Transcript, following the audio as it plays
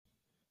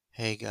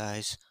Hey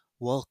guys,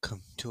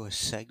 welcome to a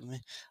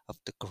segment of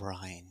the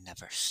Grind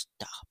Never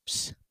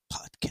Stops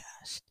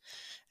podcast.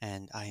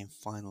 And I am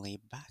finally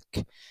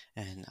back,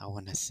 and I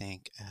want to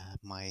thank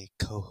my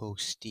co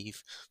host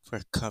Steve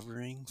for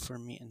covering for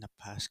me in the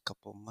past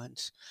couple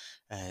months.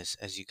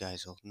 As you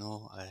guys all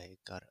know, I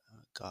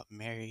got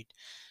married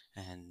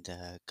and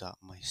got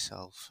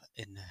myself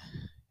in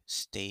a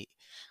state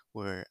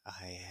where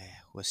I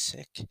was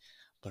sick.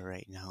 But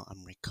right now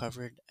I'm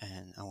recovered,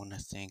 and I want to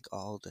thank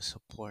all the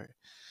support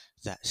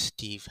that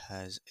Steve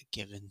has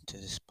given to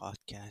this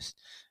podcast,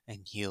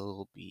 and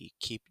he'll be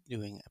keep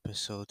doing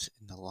episodes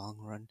in the long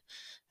run,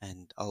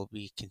 and I'll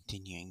be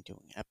continuing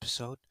doing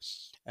episode.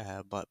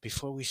 But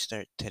before we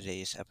start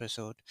today's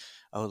episode,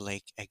 I would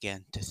like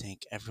again to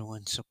thank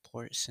everyone's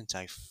support since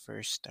I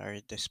first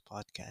started this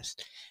podcast,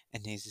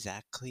 and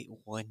exactly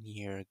 1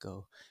 year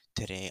ago.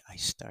 Today, I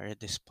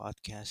started this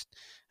podcast,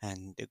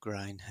 and the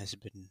grind has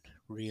been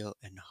real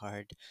and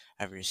hard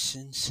ever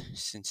since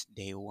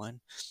day one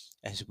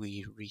as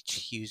we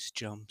reach huge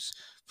jumps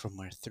from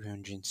our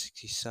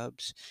 360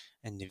 subs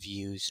and the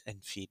views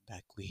and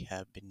feedback we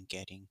have been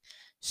getting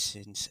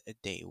since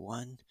day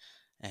one.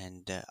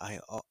 And I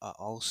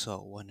also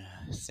want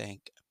to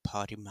thank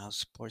Potty Mouth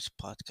Sports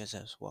Podcast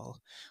as well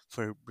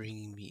for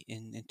bringing me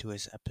into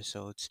his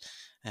episodes.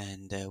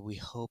 And we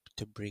hope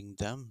to bring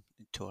them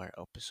into our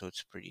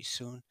episodes pretty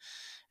soon.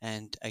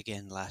 And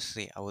again,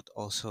 lastly, I would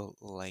also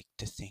like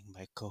to thank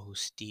my co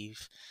host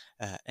Steve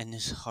and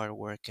his hard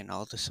work and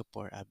all the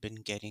support I've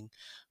been getting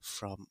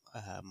from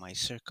my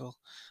circle.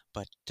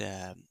 But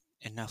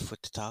enough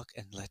with the talk,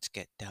 and let's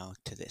get down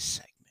to this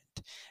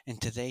segment. In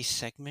today's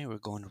segment, we're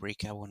going to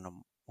recap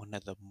one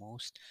of the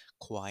most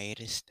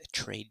quietest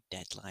trade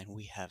deadline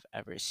we have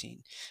ever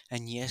seen.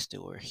 And yes,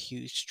 there were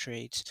huge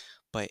trades,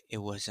 but it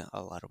wasn't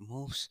a lot of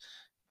moves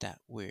that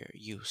we're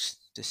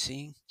used to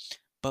seeing.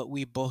 But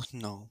we both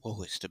know what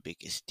was the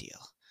biggest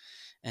deal,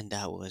 and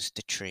that was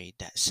the trade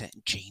that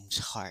sent James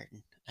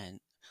Harden and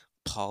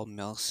Paul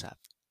Millsap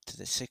to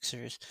the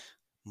Sixers.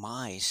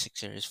 My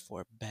Sixers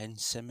for Ben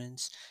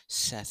Simmons,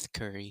 Seth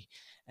Curry,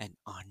 and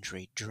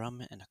Andre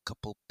Drummond, and a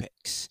couple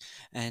picks.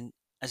 And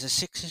as a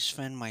Sixers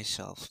fan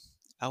myself,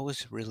 I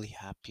was really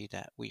happy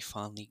that we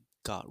finally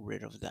got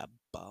rid of that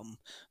bum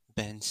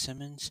Ben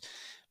Simmons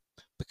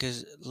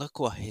because look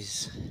what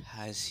his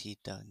has he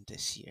done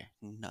this year?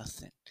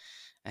 Nothing.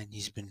 And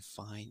he's been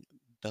fined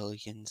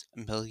billions,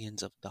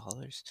 millions of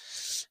dollars.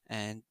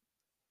 And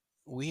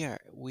we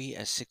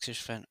as Sixers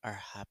fan are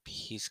happy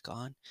he's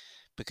gone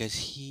because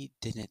he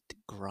didn't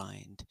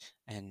grind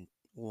and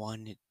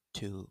wanted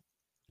to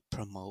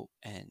promote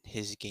and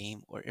his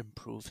game or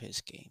improve his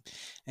game.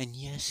 And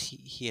yes,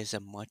 he is a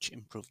much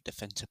improved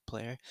defensive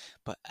player,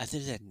 but other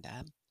than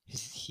that,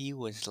 he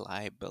was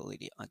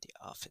liability on the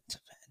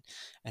offensive end.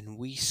 And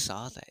we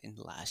saw that in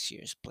last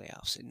year's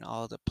playoffs, in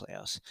all the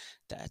playoffs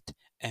that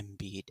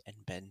Embiid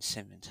and Ben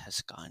Simmons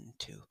has gone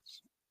to.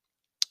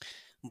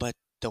 But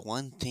the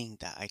one thing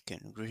that I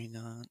can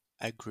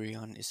agree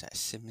on is that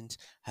Simmons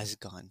has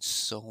gotten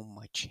so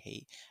much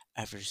hate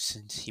ever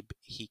since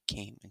he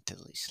came into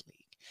this league.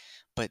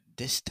 But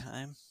this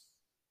time,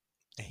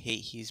 the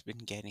hate he's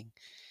been getting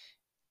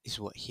is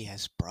what he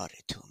has brought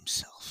it to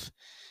himself.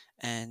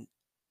 And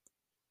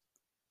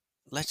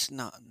let's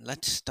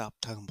stop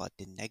talking about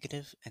the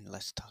negative and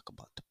let's talk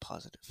about the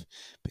positive.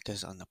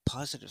 Because on the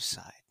positive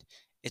side,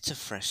 it's a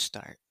fresh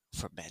start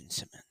for Ben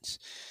Simmons.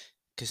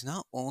 Because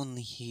not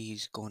only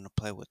he's going to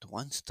play with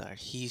one star,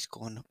 he's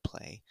going to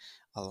play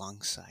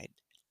alongside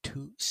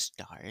two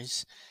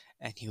stars,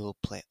 and he will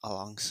play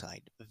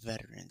alongside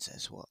veterans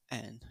as well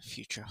and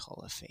future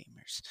Hall of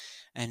Famers.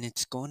 And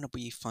it's going to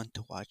be fun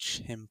to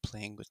watch him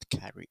playing with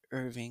Kyrie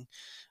Irving,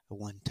 a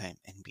one-time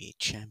NBA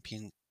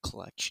champion,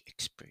 clutch,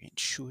 experienced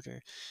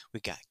shooter.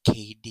 We got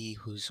KD,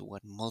 who's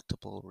won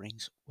multiple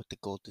rings with the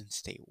Golden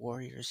State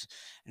Warriors,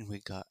 and we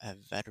got a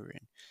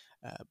veteran,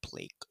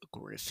 Blake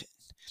Griffin.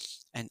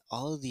 And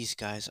all of these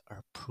guys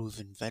are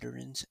proven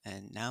veterans,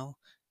 and now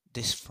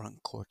this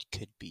front court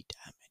could be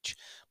damaged.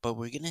 But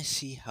we're going to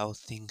see how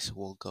things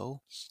will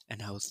go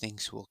and how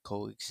things will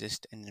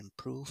coexist and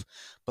improve.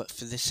 But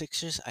for the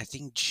Sixers, I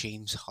think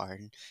James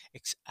Harden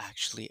is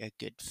actually a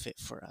good fit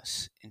for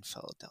us in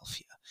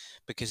Philadelphia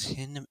because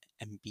him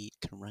and Embiid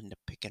can run the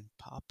pick and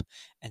pop,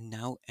 and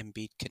now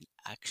Embiid can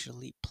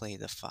actually play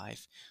the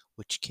five,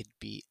 which could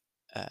be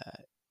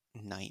a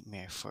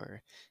nightmare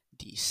for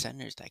the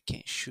centers that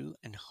can't shoot,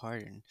 and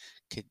Harden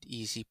could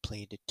easily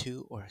play the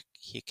two, or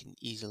he can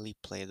easily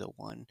play the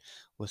one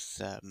with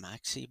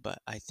Maxi. But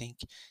I think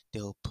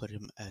they'll put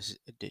him as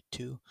the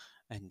two,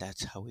 and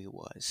that's how he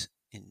was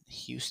in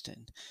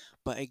Houston.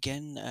 But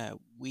again,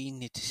 we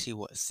need to see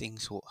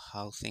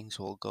how things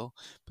will go,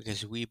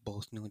 because we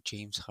both know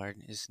James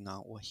Harden is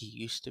not what he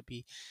used to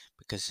be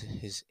because of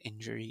his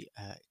injury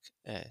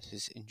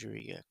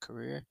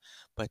career.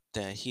 But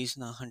he's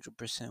not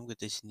 100% with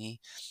his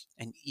knee,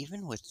 and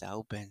even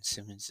without Ben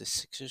Simmons, the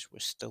Sixers were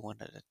still one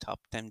of the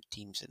top 10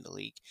 teams in the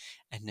league,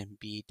 and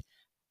Embiid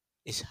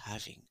is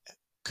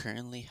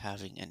currently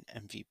having an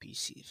MVP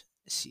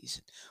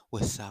season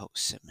without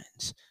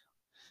Simmons.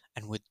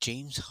 And with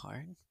James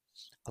Harden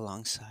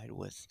alongside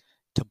with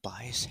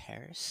Tobias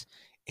Harris,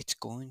 it's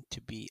going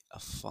to be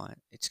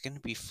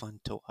fun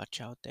to watch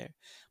out there.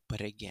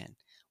 But again,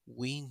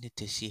 we need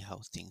to see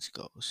how things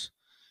goes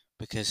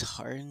because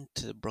Harden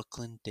to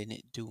Brooklyn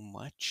didn't do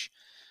much.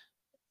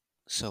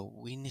 So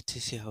we need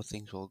to see how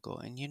things will go.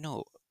 And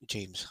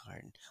James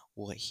Harden,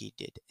 what he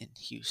did in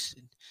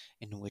Houston,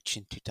 in which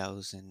in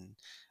 2000,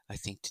 I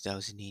think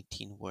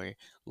 2018, where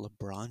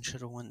LeBron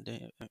should have won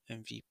the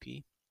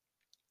MVP,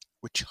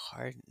 which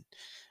Harden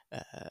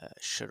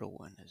should have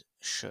won.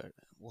 Should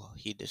Well,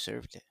 he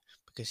deserved it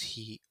because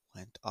he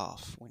went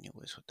off when he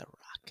was with the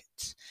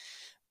Rockets.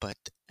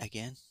 But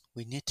again,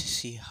 we need to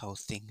see how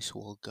things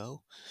will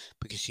go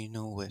because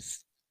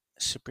with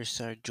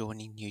superstar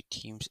joining new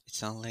teams,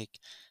 it's not like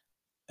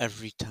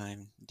every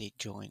time they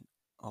join,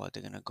 oh,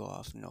 they're gonna go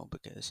off. No,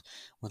 because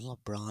when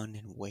LeBron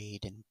and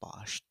Wade and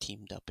Bosh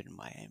teamed up in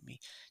Miami,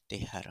 they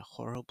had a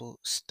horrible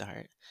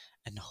start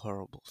and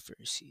horrible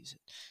first season.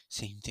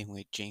 Same thing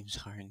with James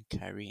Harden,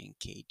 Kyrie, and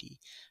KD,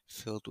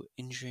 filled with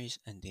injuries,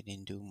 and they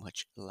didn't do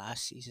much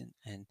last season.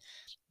 And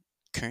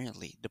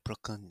currently, the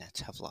Brooklyn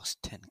Nets have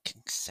lost 10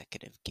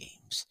 consecutive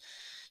games.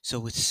 So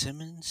with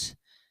Simmons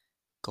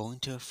going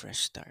to a fresh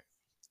start,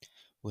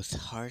 with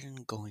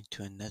Harden going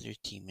to another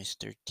team, his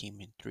third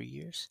team in 3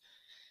 years,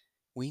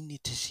 we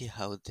need to see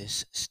how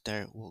this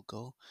start will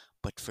go,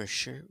 but for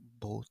sure,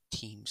 both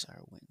teams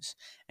are wins.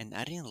 And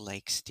I didn't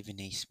like Stephen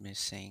A. Smith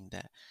saying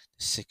that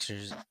the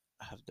Sixers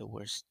have the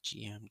worst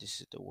GM. This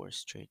is the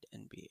worst trade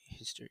in NBA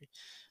history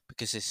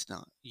because it's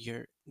not.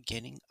 You're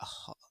getting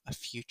a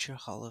future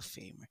Hall of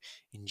Famer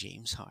in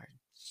James Harden,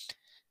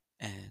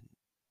 and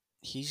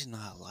he's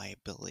not a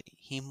liability.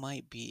 He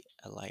might be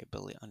a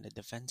liability on the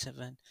defensive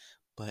end,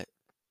 but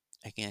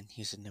again,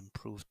 he's an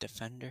improved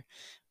defender.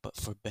 But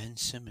for Ben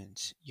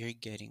Simmons, you're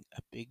getting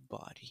a big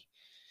body.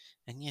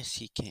 And yes,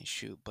 he can't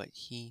shoot, but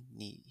he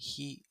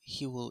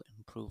will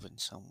improve in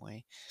some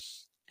way.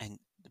 And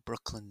the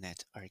Brooklyn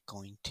Nets are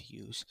going to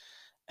use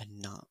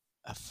not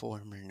a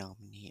former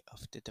nominee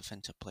of the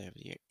Defensive Player of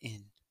the Year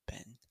in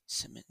Ben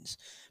Simmons.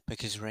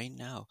 Because right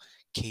now,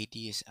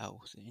 KD is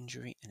out with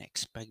injury, and I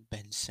expect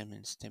Ben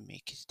Simmons to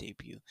make his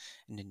debut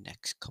in the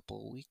next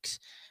couple of weeks.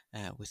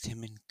 With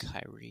him and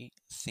Kyrie,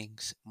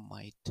 things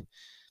might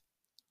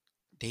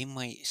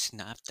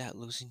snap that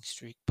losing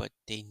streak, but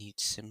they need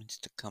Simmons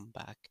to come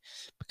back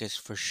because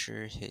for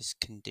sure his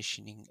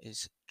conditioning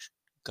is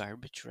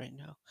garbage right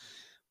now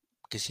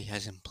because he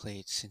hasn't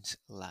played since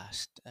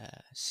last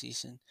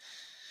season.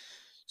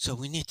 So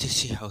we need to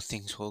see how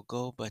things will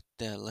go, but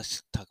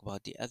let's talk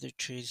about the other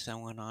trades that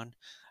went on.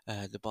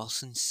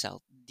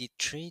 The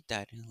trade that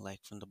I didn't like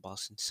from the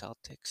Boston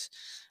Celtics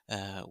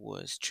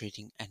was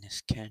trading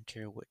Ennis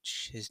Cantor,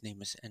 which his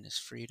name is Ennis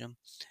Freedom.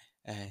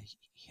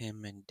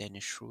 Him and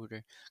Dennis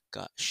Schroeder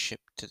got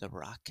shipped to the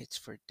Rockets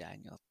for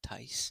Daniel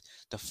Tice,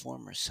 the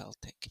former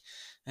Celtic.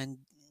 And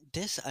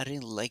I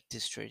didn't like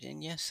this trade.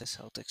 And yes, the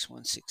Celtics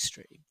won six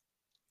straight,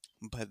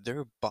 but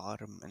they're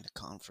bottom in the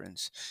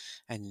conference,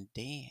 and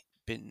they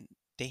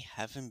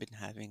haven't been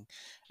having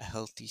a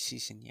healthy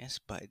season, yes,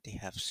 but they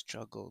have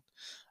struggled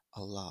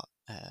a lot.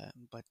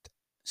 But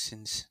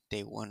since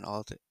they won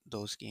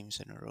those games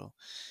in a row,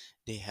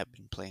 they have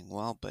been playing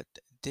well. But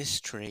this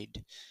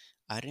trade,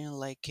 I didn't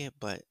like it,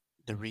 but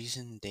the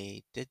reason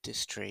they did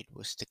this trade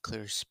was to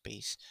clear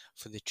space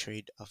for the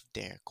trade of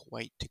Derek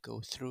White to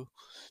go through.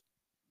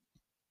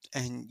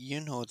 And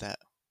that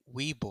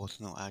we both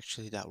know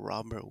actually that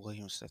Robert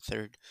Williams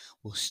III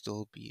will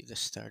still be the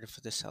starter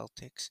for the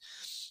Celtics,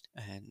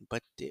 and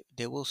but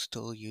they will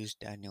still use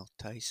Daniel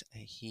Tice.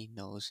 He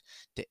knows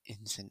the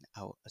ins and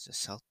out as a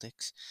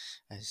Celtics,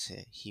 as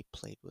he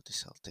played with the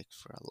Celtics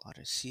for a lot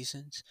of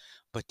seasons.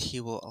 But he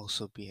will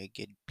also be a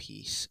good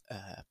piece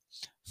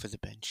for the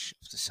bench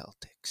of the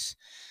Celtics.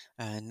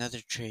 Another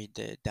trade,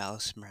 the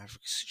Dallas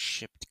Mavericks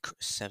shipped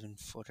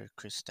 7-footer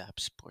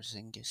Kristaps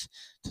Porzingis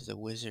to the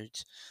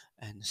Wizards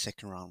and a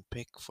second round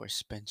pick for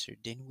Spencer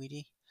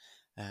Dinwiddie.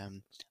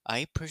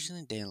 I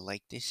personally didn't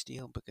like this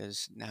deal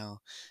because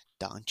now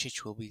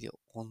Doncic will be the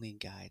only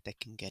guy that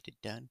can get it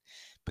done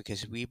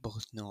because we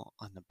both know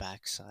on the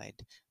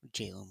backside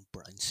Jalen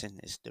Brunson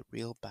is the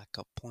real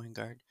backup point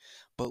guard.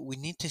 But we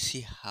need to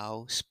see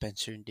how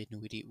Spencer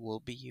Dinwiddie will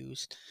be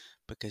used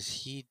because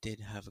he did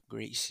have a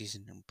great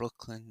season in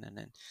Brooklyn, and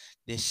then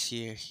this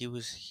year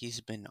he's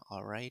been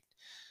alright,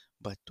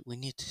 but we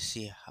need to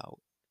see how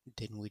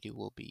Dinwiddie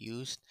will be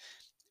used.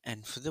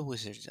 And for the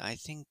Wizards, I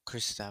think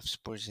Kristaps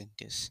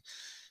Porzingis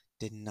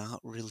did not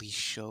really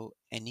show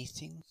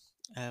anything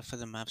for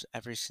the Mavs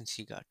ever since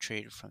he got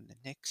traded from the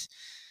Knicks.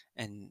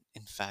 And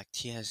in fact,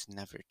 he has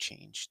never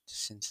changed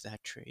since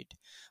that trade.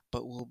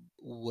 But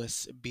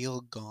with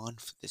Beal gone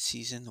for the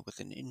season with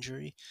an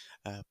injury,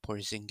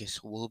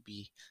 Porzingis will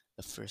be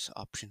the first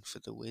option for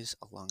the Wiz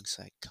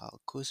alongside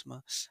Kyle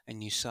Kuzma.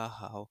 And you saw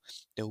how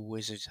the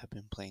Wizards have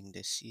been playing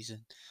this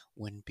season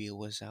when Beal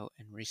was out,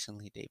 and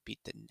recently they beat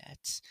the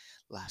Nets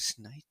last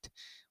night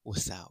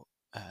without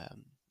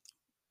um,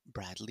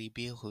 Bradley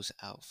Beal, who's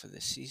out for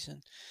the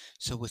season.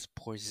 So with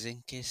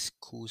Porzingis,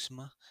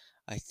 Kuzma,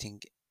 I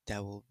think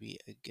that will be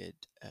a good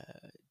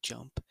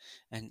jump.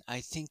 And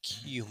I think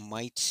you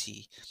might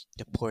see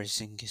the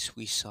Porzingis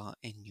we saw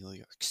in New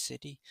York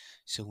City.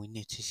 So we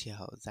need to see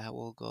how that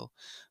will go.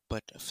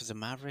 But for the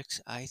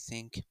Mavericks, I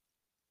think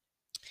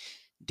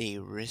they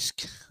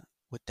risk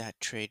with that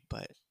trade,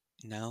 but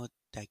now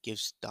that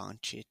gives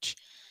Doncic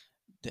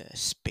the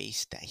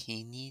space that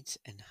he needs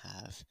and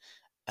have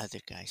other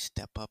guys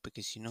step up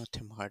because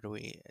Tim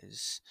Hardaway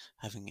is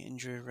having an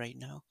injury right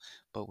now,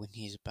 but when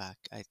he's back,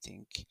 I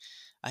think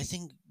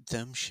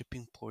them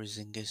shipping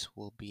Porzingis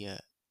will be a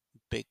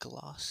big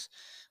loss,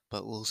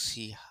 but we'll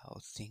see how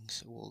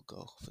things will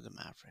go for the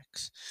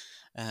Mavericks.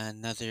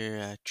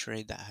 Another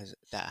trade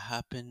that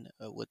happened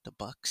with the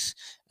Bucks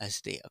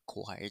as they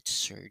acquired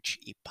Serge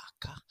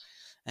Ibaka,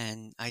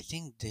 and I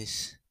think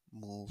this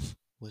move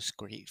was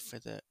great for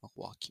the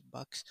Milwaukee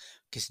Bucks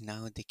because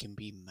now they can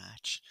be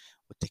matched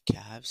with the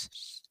Cavs,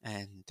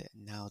 and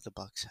now the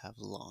Bucks have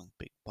long,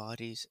 big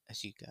bodies,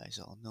 as you guys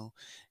all know.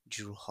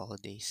 Drew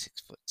Holiday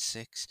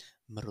 6'6",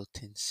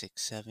 Middleton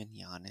 6'7",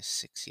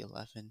 Giannis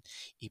 6'11",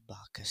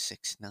 Ibaka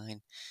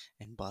 6'9",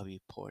 and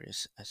Bobby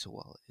Portis as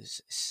well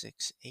is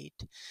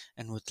 6'8".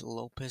 And with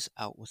Lopez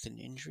out with an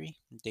injury,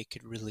 they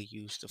could really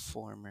use the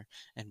former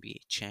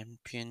NBA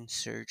champion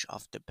Surge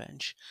off the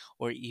bench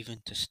or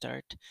even to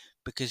start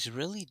because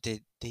really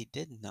they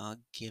did not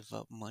give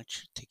up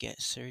much to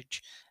get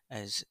Surge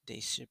as they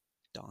shipped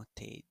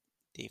Dante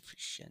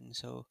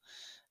DiVincenzo,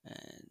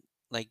 and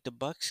like the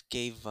Bucks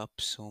gave up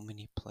so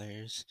many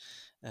players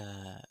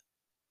uh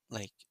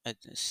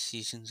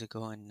seasons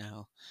ago, and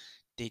now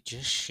they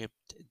just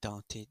shipped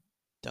Dante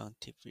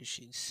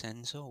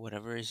Vincenzo,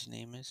 whatever his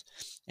name is,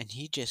 and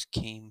he just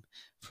came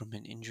from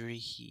an injury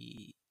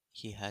he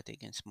had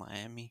against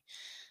Miami,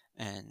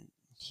 and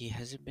he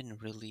hasn't been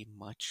really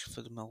much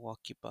for the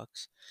Milwaukee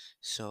Bucks,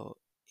 so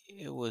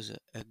it was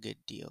a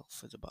good deal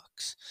for the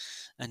Bucks.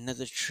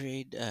 Another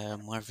trade,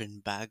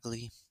 Marvin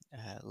Bagley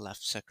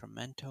left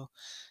Sacramento,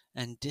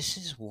 and this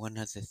is one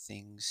of the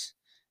things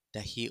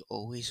that he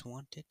always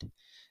wanted,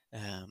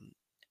 um,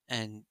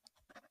 and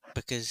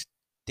because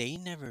they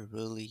never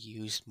really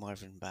used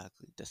Marvin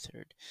Bagley the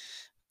third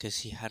because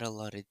he had a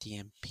lot of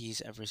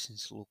DMPs ever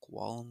since Luke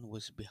Wallen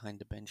was behind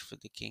the bench for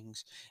the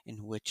Kings,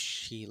 in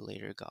which he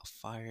later got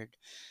fired.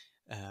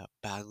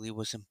 Bagley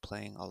wasn't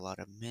playing a lot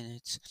of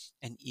minutes,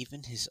 and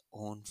even his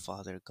own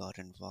father got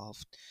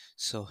involved.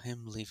 So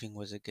him leaving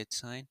was a good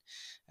sign,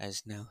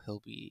 as now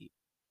he'll be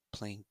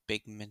playing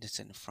big minutes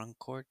in the front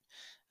court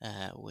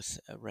with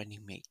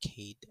running mate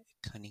Cade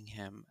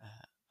Cunningham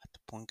at the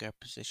point guard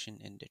position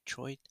in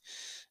Detroit.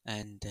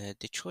 And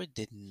Detroit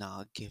did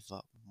not give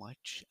up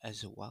much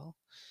as well,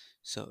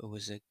 so it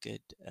was a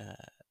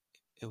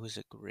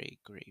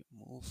great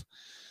move.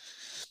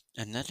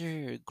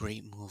 Another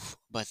great move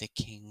by the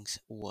Kings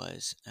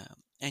was,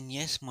 and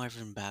yes,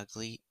 Marvin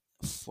Bagley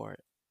for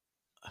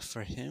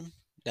for him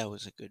that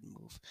was a good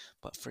move,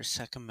 but for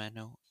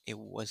Sacramento it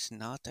was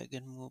not a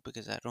good move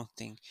because I don't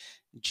think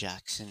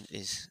Jackson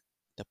is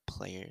the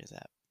player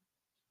that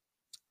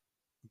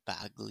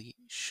Bagley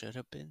should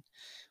have been,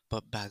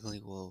 but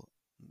Bagley will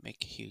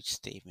make a huge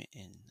statement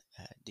in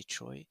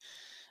Detroit.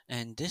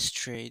 And this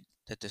trade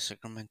that the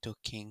Sacramento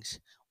Kings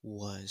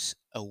was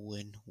a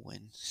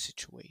win-win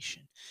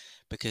situation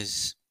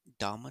because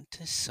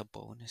Domantas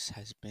Sabonis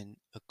has been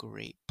a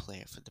great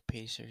player for the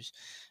Pacers,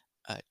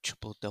 a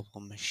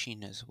triple-double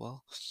machine as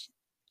well.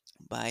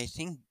 But I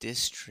think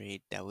this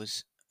trade that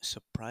was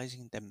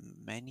surprising to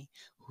many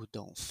who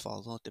don't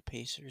follow the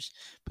Pacers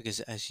because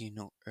as you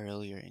know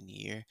earlier in the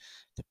year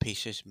the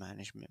Pacers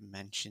management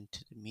mentioned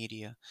to the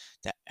media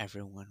that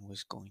everyone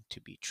was going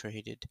to be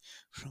traded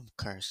from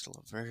Karis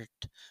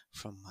LeVert,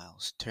 from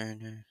Miles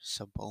Turner,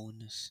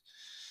 Sabonis,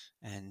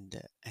 and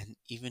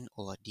even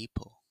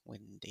Oladipo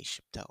when they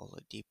shipped out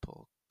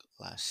Oladipo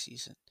last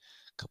season,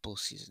 couple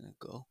seasons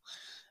ago,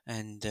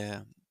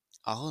 and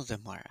all of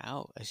them are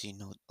out. As you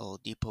know,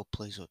 Oladipo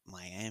plays with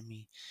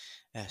Miami.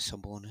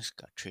 Sabonis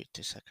got traded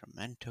to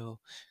Sacramento.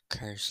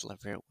 Karis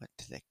LeVert went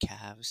to the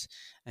Cavs,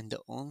 and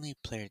the only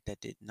player that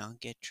did not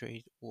get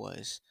traded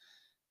was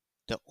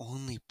the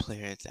only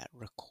player that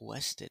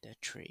requested a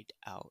trade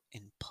out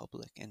in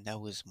public, and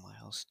that was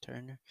Miles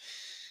Turner.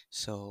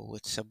 So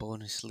with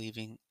Sabonis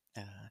leaving,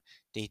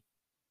 they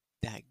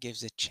that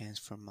gives a chance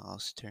for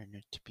Miles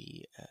Turner to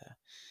be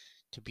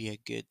a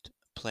good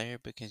player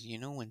because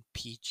when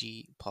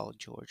PG Paul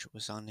George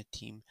was on the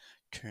team,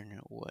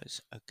 Turner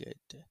was a good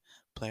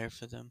player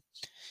for them.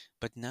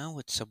 But now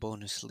with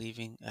Sabonis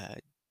leaving,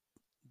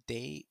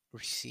 they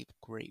receive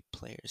great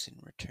players in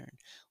return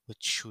with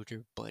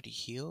shooter Buddy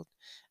Hield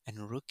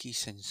and rookie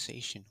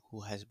sensation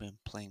who has been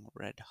playing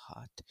red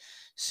hot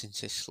since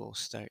his slow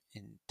start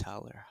in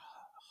Tyler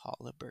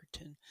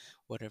Halliburton,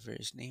 whatever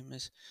his name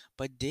is.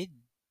 But they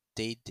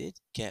did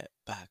get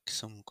back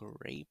some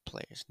great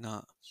players,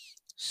 not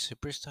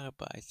superstar,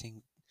 but I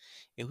think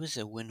it was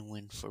a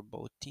win-win for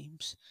both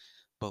teams.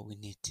 but we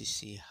need to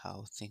see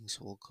how things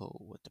will go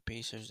with the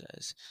Pacers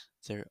as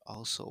they're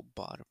also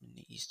bottom in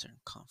the Eastern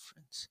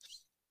Conference.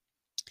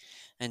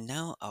 And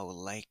now I would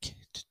like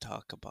to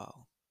talk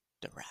about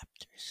the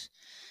Raptors.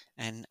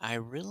 And I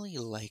really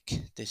like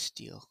this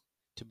deal,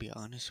 to be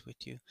honest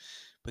with you,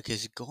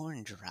 because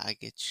Goran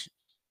Dragic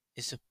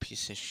is a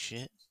piece of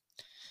shit,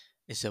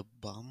 is a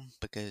bum,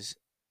 because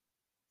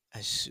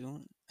as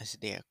soon as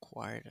they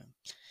acquired him,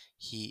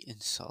 he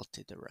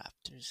insulted the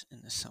Raptors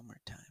in the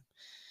summertime.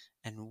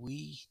 And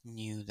we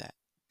knew that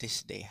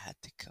this day had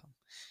to come.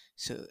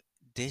 So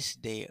this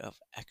day of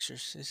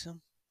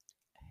exorcism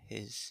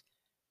is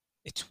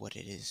it's what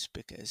it is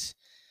because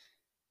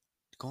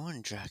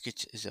Goran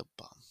Dragic is a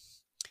bum.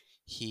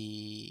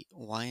 He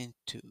wanted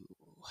to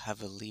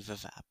have a leave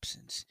of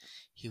absence.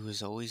 He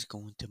was always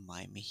going to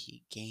Miami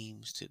Heat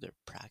games, to their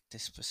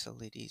practice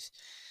facilities,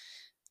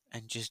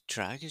 and just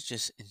Dragic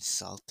just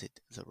insulted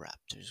the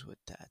Raptors with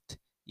that,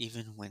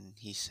 even when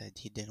he said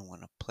he didn't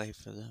want to play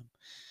for them.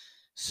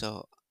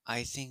 So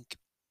I think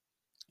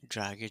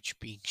Dragic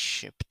being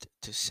shipped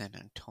to San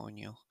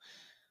Antonio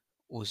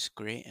was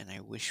great, and I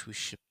wish we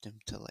shipped him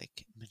to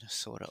like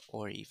Minnesota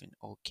or even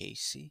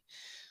OKC.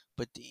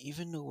 But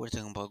even though we're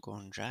talking about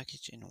Goran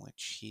Dragic, in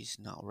which he's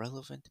not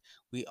relevant,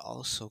 we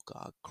also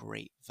got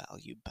great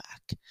value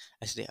back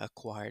as they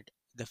acquired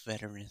the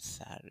veteran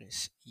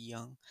Thaddeus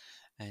Young,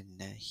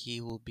 and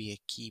he will be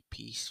a key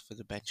piece for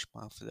the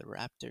benchmark for the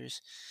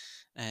Raptors.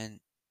 And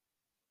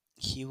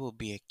he will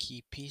be a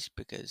key piece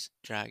because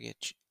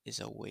Dragic is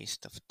a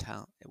waste of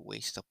talent, a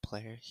waste of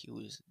player. He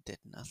was did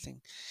nothing,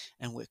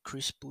 and with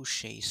Chris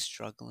Boucher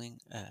struggling,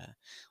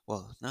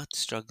 well, not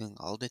struggling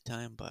all the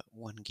time, but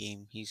one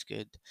game he's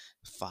good,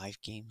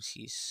 5 games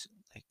he's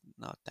like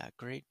not that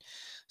great.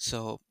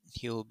 So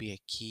he will be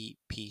a key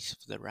piece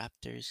for the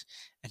Raptors,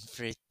 and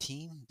for a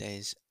team that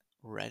is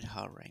red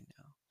hot right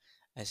now,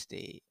 as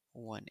they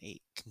won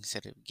 8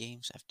 consecutive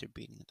games after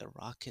beating the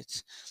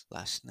Rockets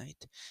last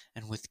night.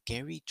 And with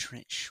Gary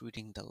Trent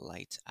shooting the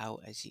lights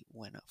out as he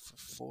went up for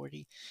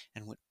 40,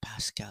 and with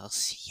Pascal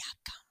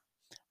Siakam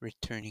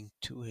returning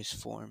to his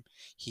form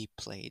he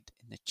played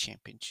in the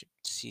championship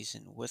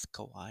season with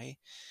Kawhi,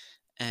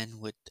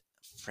 and with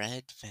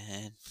Fred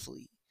Van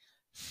Fleet,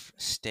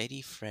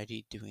 Steady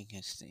Freddy doing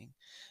his thing,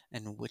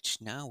 and which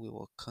now we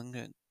will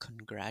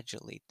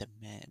congratulate the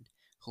man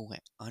who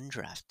went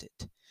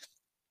undrafted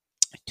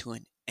to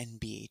an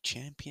NBA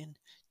champion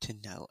to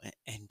now an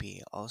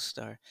NBA All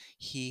Star.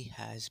 He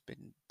has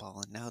been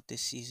balling out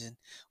this season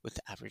with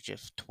an average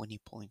of 20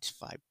 points,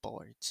 5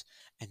 boards,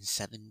 and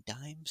 7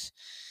 dimes.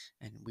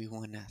 And we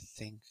want to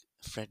thank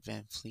Fred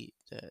Van Fleet,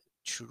 the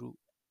true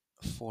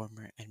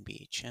former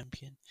NBA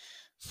champion,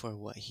 for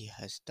what he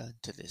has done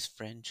to this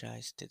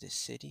franchise, to this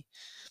city.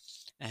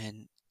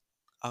 And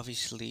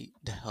obviously,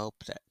 the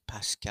help that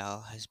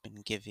Pascal has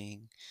been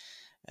giving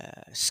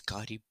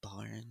Scotty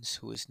Barnes,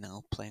 who is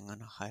now playing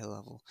on a high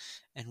level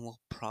and will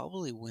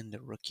probably win the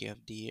Rookie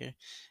of the Year,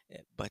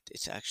 but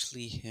it's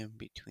actually him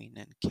between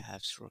and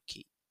Cavs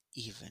rookie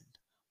Evan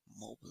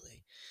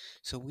Mobley.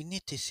 So we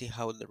need to see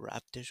how the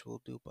Raptors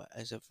will do, but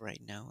as of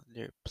right now,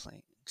 they're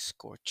playing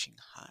scorching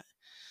hot.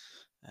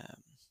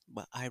 Um,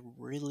 but I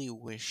really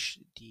wish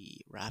the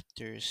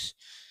Raptors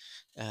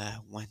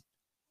went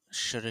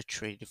should have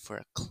traded for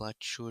a clutch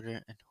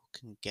shooter and who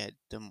can get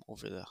them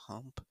over the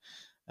hump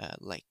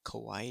like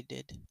Kawhi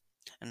did.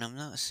 And I'm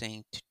not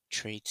saying to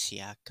trade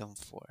Siakam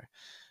for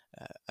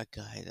a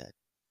guy that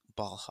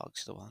ball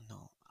hogs the ball.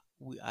 No,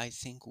 I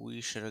think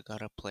we should have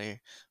got a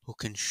player who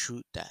can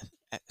shoot that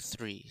at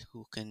three,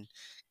 who can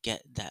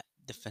get that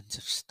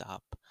defensive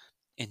stop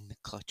in the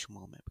clutch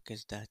moment,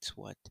 because that's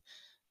what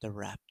the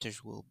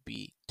Raptors will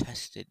be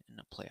tested in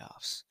the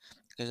playoffs.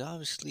 Because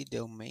obviously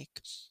they'll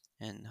make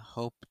and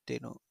hope they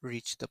don't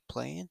reach the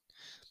play-in,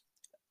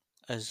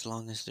 as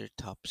long as they're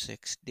top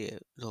six,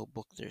 they'll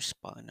book their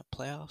spot in the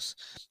playoffs.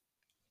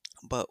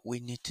 But we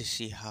need to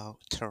see how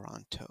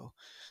Toronto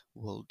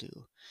will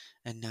do.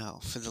 And now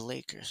for the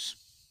Lakers,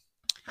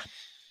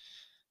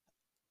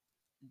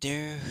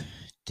 they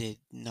did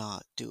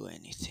not do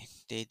anything.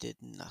 They did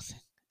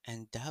nothing.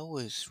 And that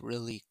was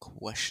really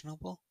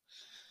questionable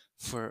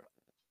for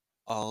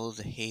all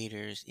the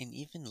haters and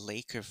even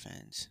Laker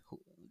fans who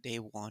they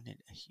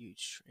wanted a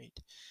huge trade.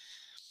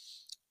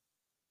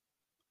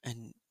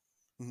 And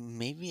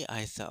maybe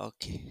I thought,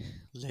 okay,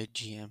 the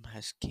GM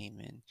has came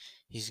in.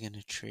 He's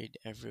gonna trade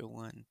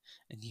everyone,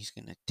 and he's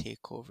gonna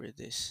take over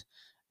this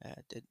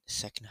the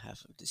second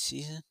half of the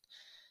season.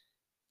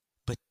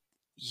 But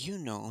you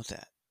know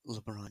that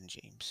LeBron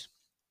James,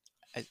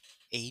 at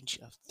age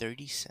of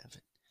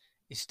 37,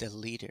 is the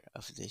leader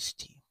of this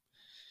team.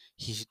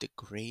 He's the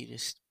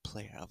greatest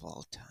player of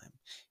all time.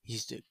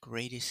 He's the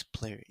greatest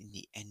player in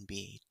the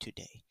NBA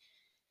today.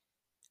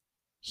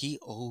 He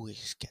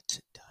always gets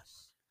it done.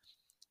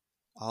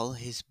 All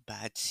his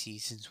bad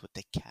seasons with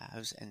the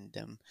Cavs and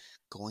them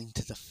going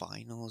to the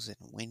finals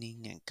and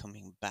winning and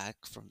coming back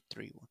from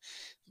 3-1.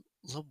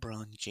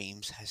 LeBron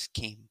James has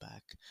came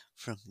back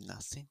from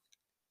nothing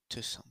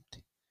to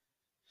something.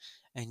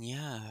 And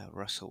yeah,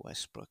 Russell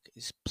Westbrook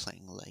is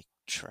playing like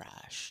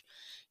trash.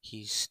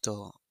 He's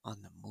still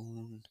on the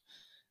moon.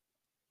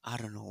 I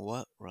don't know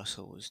what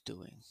Russell was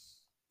doing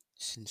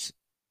since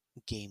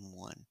game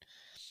one,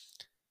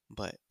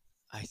 but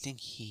I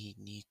think he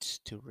needs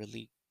to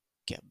really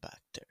get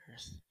back to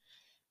earth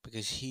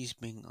because he's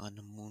been on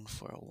the moon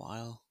for a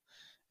while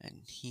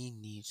and he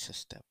needs to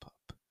step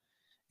up.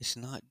 It's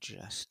not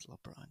just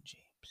LeBron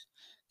James,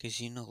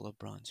 because you know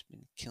LeBron's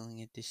been killing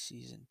it this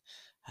season.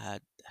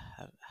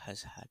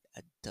 Has had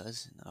a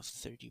dozen of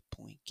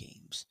 30-point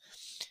games,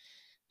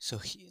 so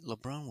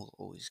LeBron will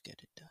always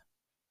get it done.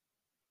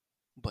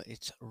 But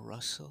it's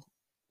Russell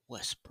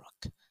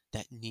Westbrook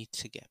that needs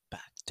to get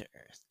back to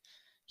earth.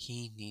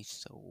 He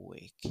needs to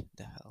wake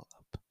the hell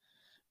up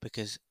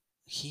because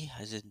he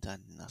hasn't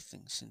done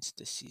nothing since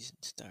the season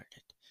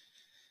started.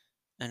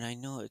 And I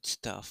know it's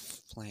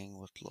tough playing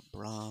with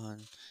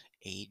LeBron,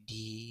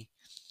 AD,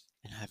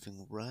 and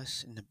having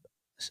Russ in the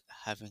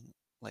having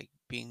like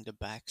being the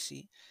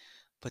backseat.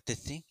 But the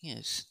thing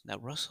is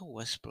that Russell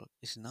Westbrook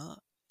is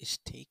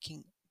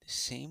taking the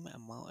same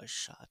amount of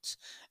shots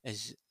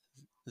as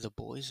the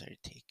boys are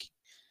taking,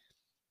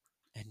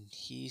 and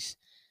he's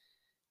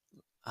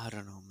I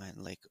don't know, man.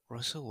 Like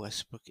Russell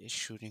Westbrook is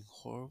shooting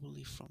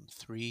horribly from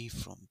three,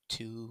 from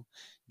two,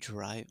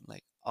 drive.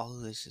 Like all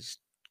of this is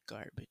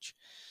garbage,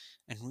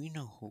 and we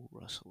know who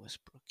Russell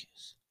Westbrook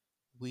is.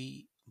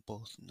 We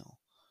both know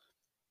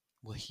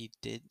what he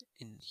did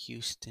in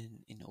Houston,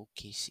 in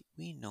OKC.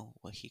 We know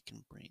what he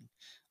can bring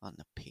on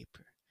the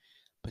paper.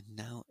 But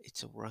now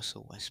it's a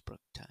Russell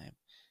Westbrook time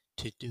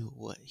to do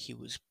what he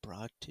was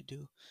brought to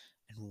do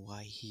and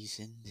why he's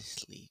in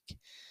this league.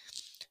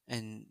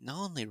 And not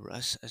only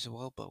Russ as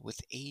well, but with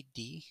AD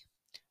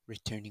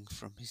returning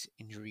from his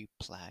injury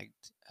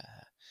plagued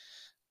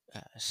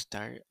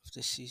start of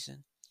the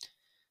season,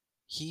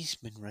 he's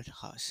been red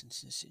hot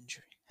since his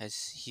injury.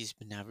 He's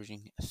been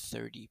averaging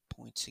 30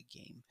 points a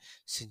game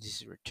since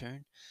his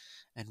return,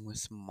 and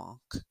with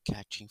Monk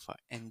catching fire,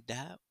 and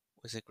that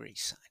was a great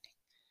signing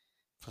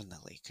from the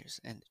Lakers.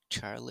 And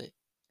Charlotte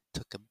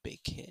took a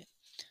big hit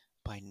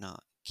by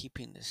not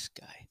keeping this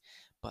guy,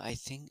 but I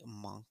think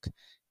Monk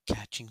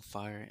catching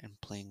fire and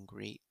playing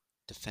great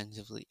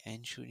defensively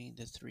and shooting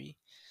the three,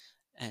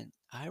 and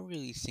I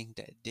really think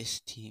that this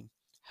team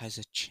has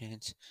a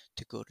chance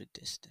to go the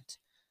distance.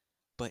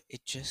 But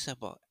it's just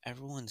about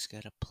everyone's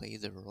got to play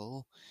the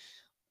role.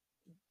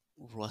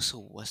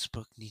 Russell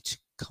Westbrook needs to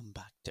come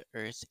back to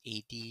earth.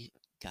 AD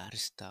got to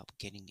stop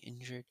getting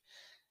injured.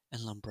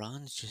 And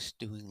LeBron's just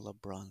doing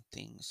LeBron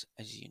things,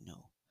 as you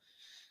know.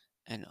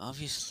 And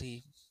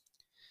obviously,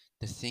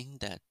 the thing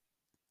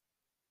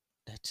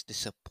that's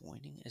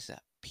disappointing is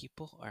that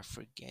people are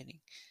forgetting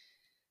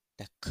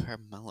that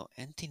Carmelo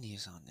Anthony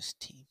is on this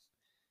team.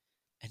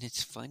 And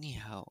it's funny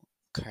how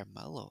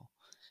Carmelo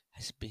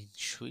has been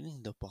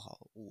shooting the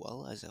ball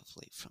well as of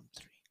late from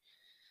three.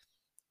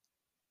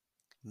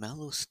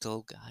 Melo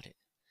still got it.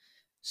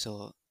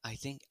 So I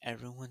think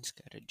everyone's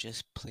got to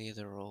just play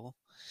the role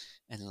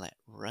and let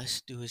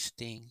Russ do his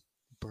thing,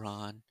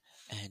 Braun,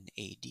 and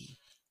AD.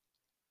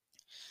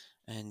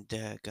 And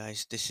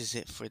guys, this is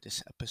it for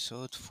this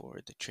episode for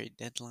the trade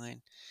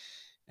deadline.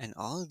 And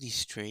all of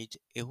these trades,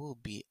 it will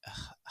be a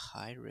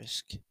high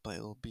risk, but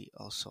it will be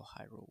also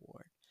high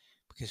reward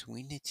because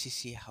we need to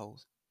see how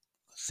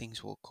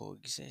things will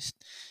coexist.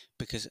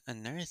 Because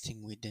another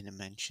thing we didn't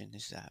mention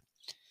is that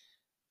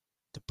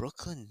the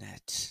Brooklyn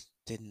Nets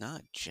did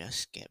not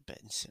just get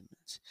Ben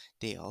Simmons;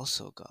 they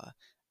also got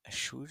a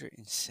shooter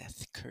in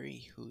Seth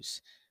Curry,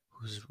 who's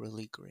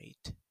really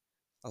great.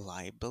 A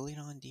liability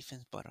on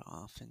defense, but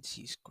on offense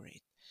he's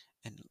great.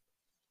 And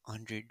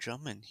Andre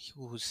Drummond,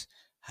 who's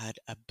had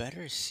a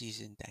better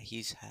season that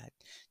he's had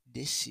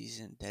this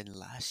season than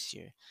last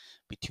year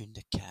between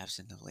the Cavs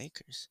and the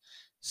Lakers.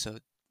 So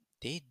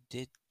they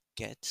did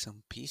get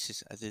some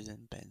pieces other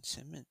than Ben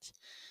Simmons.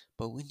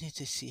 But we need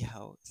to see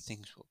how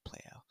things will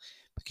play out.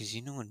 Because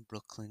you know in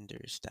Brooklyn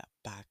there's that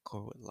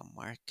backcourt with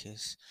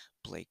LaMarcus,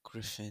 Blake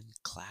Griffin,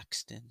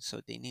 Claxton.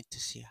 So they need to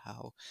see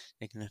how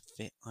they're gonna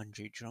fit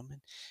Andre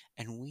Drummond.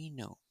 And we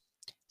know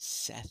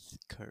Seth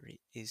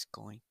Curry is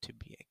going to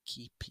be a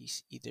key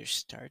piece, either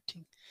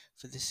starting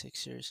for the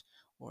Sixers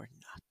or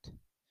not.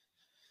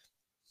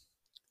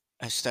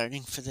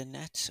 Starting for the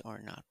Nets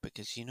or not,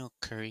 because you know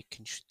Curry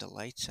can shoot the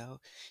lights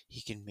out.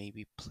 He can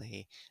maybe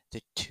play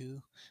the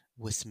two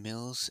with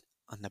Mills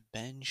on the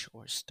bench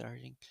or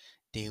starting.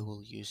 They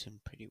will use him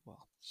pretty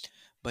well.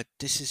 But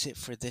this is it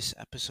for this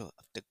episode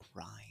of the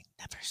Grind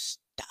Never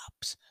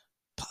Stops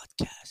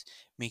podcast.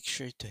 Make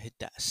sure to hit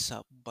that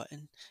sub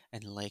button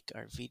and like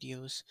our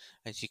videos,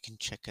 as you can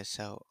check us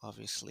out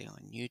obviously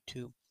on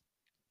YouTube,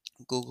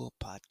 Google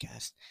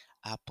Podcast,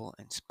 Apple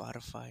and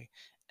Spotify,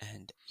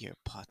 and your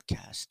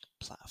podcast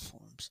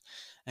platforms.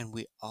 And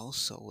we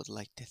also would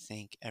like to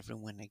thank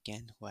everyone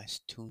again who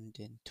has tuned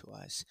in to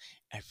us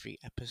every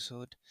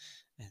episode.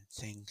 And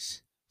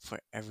thanks for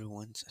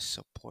everyone's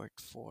support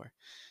for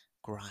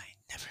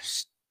Grind Never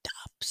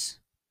Stops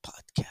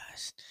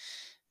podcast.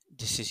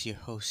 This is your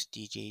host,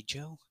 DJ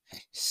Joe,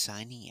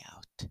 signing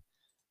out.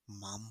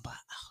 Mamba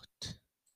out.